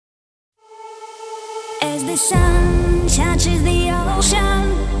As the sun touches the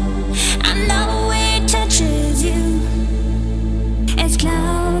ocean, I know it touches you. As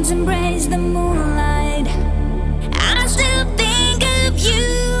clouds embrace the moonlight, I still think of you.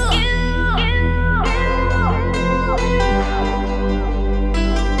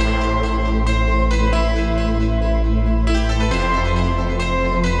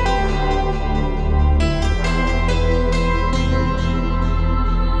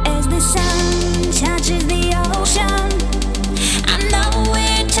 As the sun touches the ocean, I know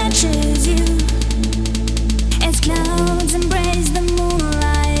it touches you. As clouds embrace the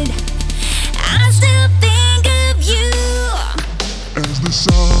moonlight, I still think of you. As the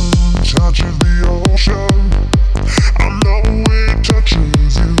sun touches the ocean, I know it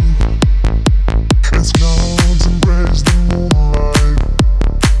touches you.